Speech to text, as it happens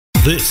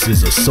This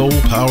is a Soul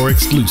Power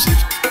exclusive.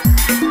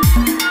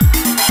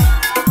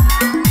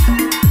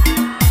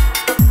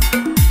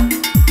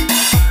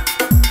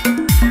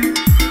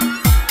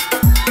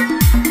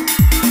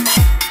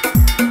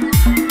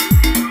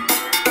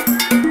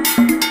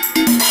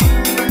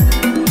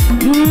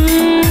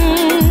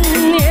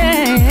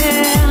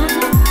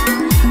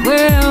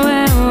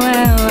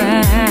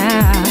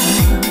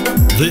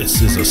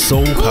 This is a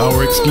Soul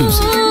Power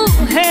exclusive.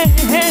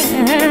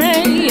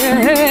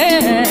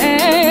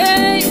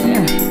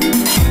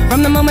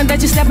 From the moment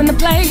that you step into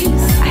place,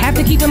 I have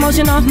to keep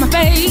emotion off my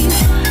face,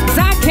 'cause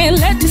I can't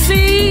let you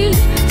see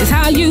just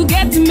how you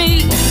get to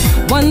me.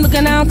 One look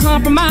and I'll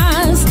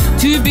compromise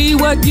to be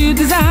what you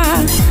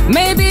desire.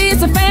 Maybe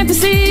it's a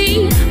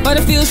fantasy, but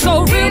it feels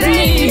so real to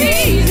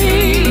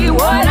me.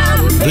 What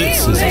I'm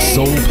This is a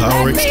Soul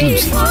Power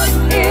exclusive.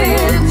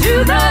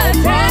 Into the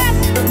test.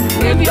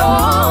 If you're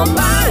on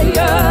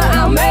fire,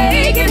 I'll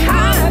make it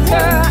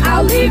hotter.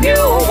 I'll leave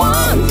you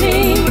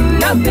wanting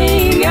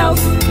nothing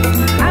else.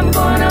 I'm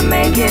gonna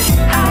make it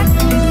hot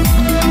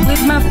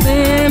with my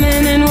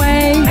feminine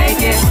way.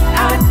 Make it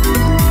hot.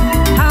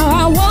 How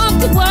I walk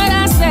with what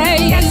I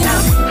say. Yes,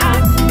 I'm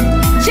hot.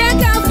 Check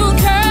out full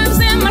curves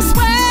in my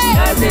sway.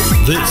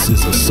 This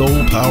is a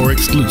Soul Power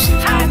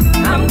exclusive. Hot.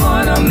 I'm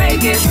gonna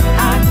make it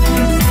hot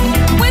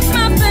with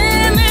my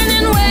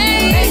feminine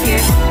way. Make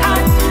it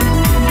hot.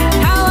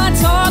 How I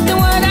talk and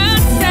what I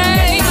say.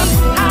 Yes, I'm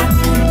hot.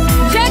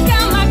 Check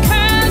out my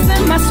curves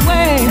and my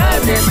sway.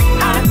 'Cause it's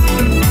hot.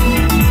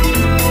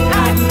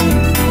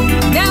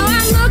 Now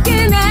I'm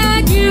looking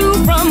at you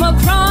from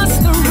across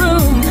the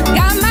room.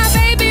 Got my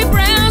baby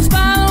browns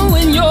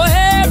following your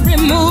every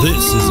move.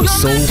 This is a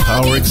Soul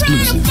Power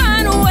exclusive.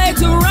 Find a way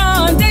to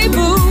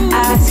rendezvous.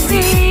 I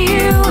see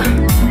you,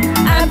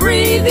 I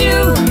breathe you.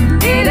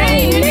 It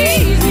ain't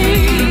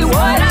easy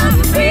what I'm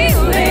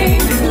feeling.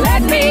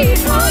 Let me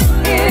put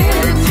it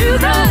to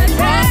the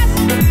test.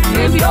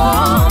 If you're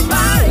on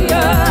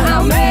fire,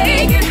 I'll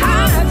make it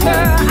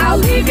hotter. I'll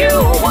leave you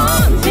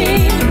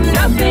wanting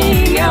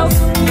nothing else.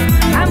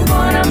 I'm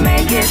gonna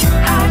make it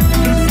hot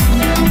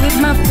with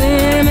my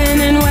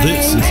feminine way.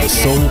 This is a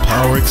Soul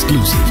Power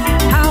exclusive.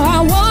 How I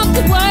walk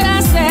with what I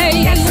say.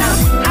 Yes, I'm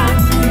hot.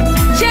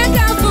 Check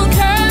out full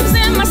curves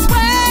in my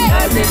sway.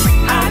 'Cause it's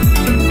hot.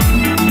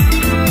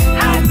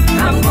 Hot.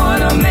 I'm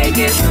gonna make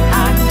it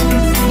hot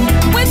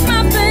with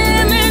my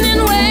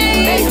feminine way.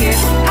 Make it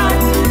hot.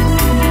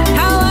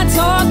 How I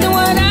talk and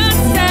what I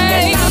say.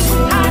 Yes,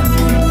 I'm hot.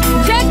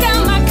 Check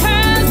out my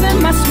curves and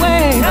my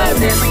sway.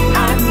 'Cause it's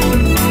hot.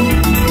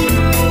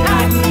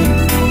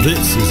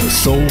 This is a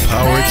Soul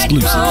Power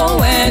exclusive. Let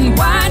go and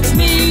watch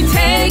me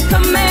take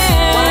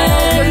command. Why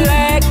don't you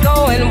let go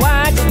and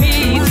watch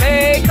me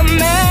take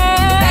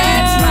command?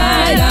 That's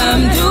right,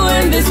 I'm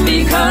doing this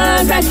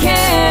because I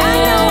can. I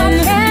know I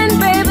can,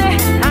 baby.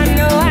 I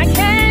know I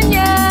can,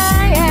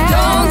 yeah, yeah.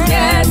 Don't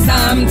guess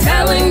I'm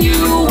telling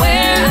you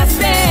where I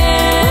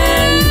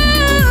stand.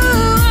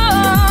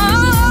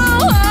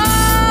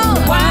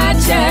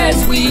 Watch as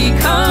we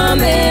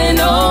come in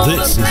over.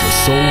 This is a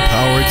Soul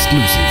Power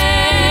exclusive.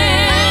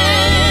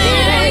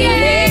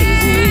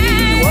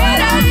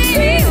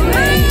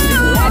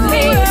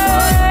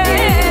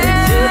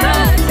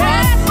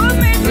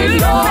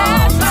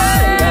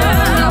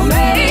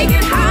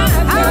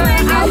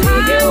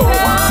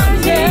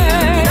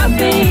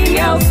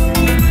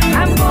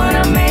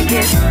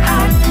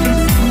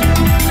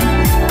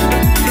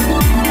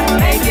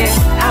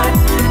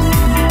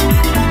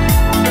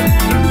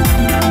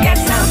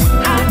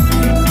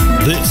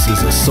 This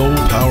is a Soul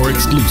Power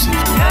exclusive.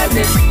 'Cause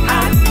it's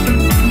hot.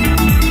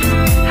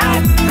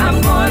 Hot.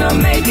 I'm gonna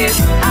make it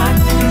hot.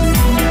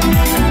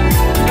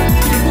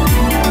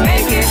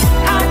 Make it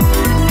hot.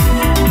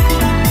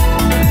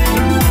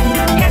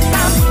 Yes,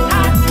 I'm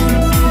hot.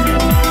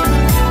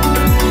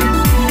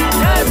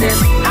 'Cause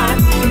it's hot.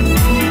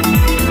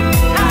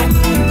 Hot.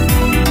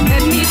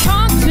 Let me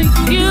talk to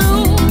you.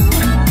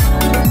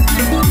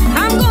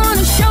 I'm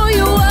gonna show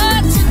you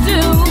what to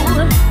do.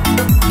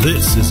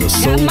 This is a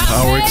Soul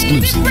Power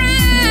exclusive.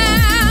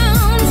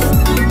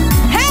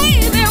 Hey,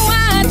 they're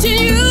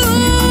watching you.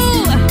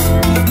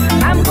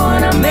 I'm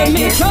gonna make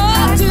me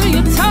talk to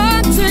you,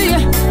 talk to you.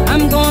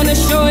 I'm gonna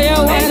show you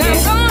what I'm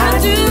gonna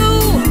do.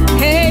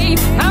 Hey,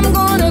 I'm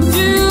gonna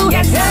do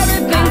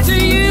everything to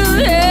you.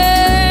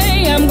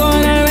 Hey, I'm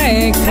gonna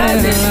make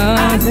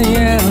love to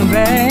you,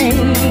 babe.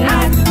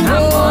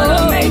 I'm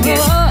gonna make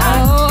it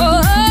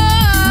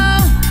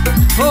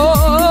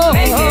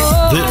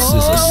This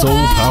is a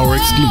Soul Power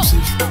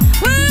exclusive.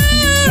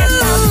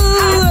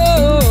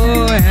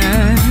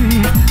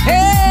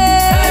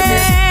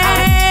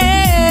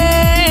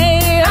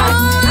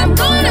 I'm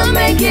gonna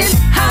make it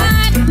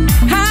hot,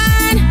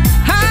 hot,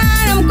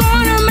 hot. I'm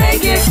gonna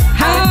make it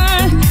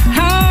hot,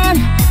 hot,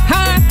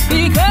 hot.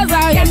 Because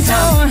I am so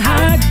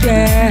hot,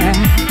 yeah.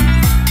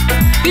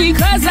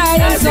 Because I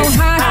am so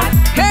hot,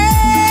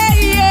 hey,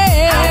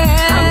 yeah.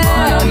 I'm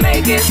gonna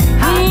make it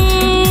hot.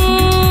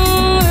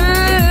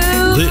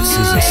 This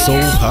is a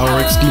Soul Power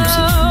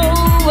exclusive.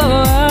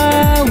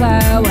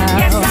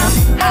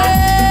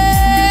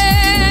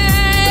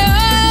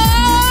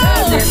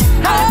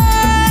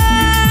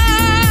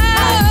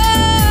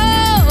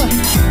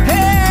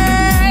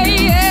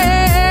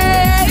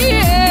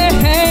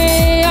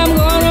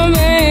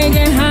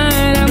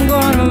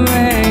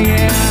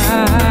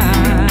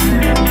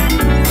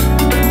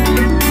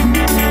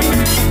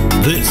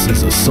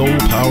 Soul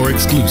Power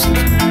exclusive.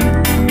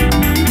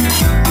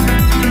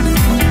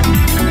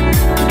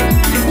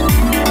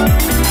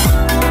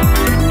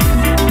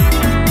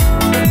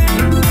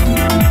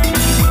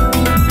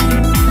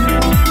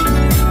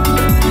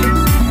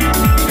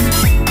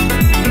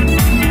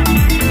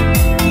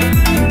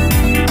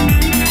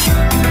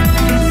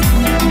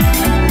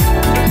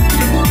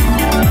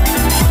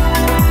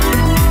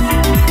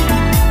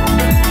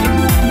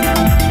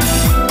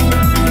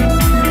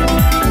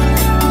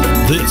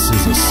 This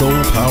is a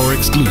Soul Power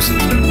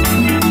exclusive.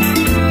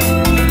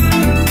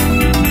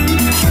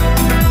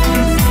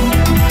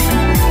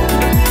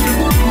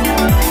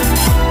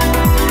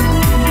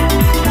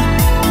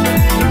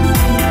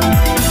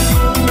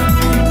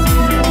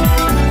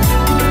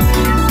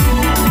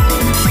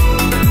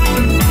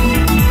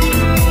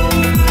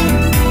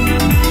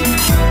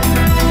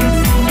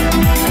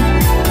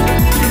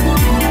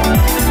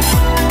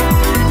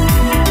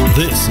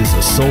 This is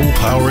a Soul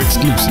Power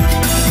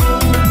exclusive.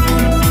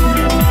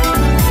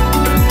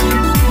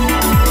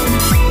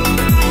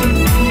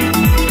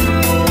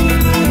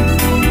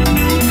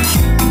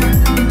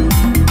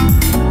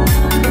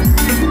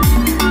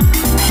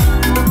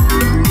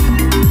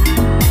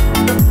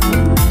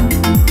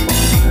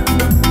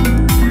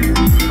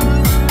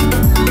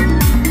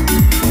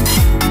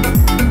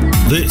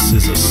 This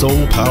is a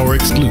Soul Power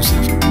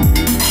exclusive.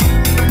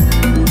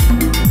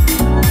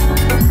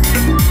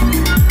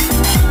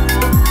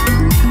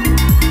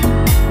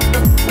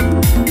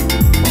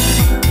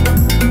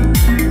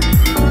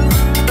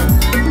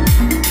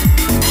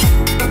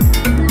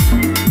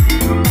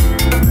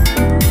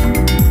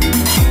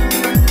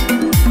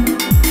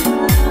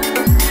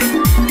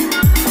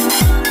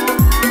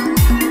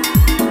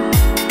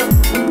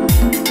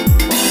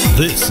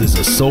 This is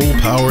a Soul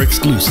Power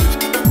exclusive.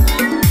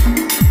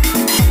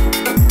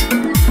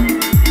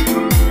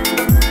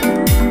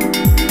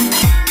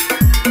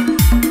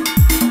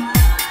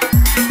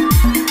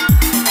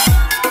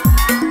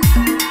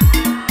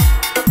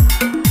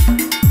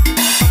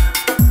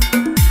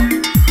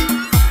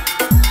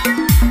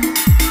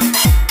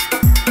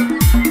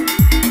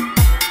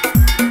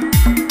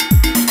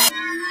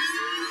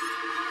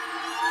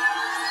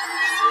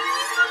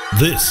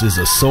 This is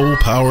a Soul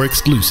Power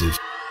exclusive.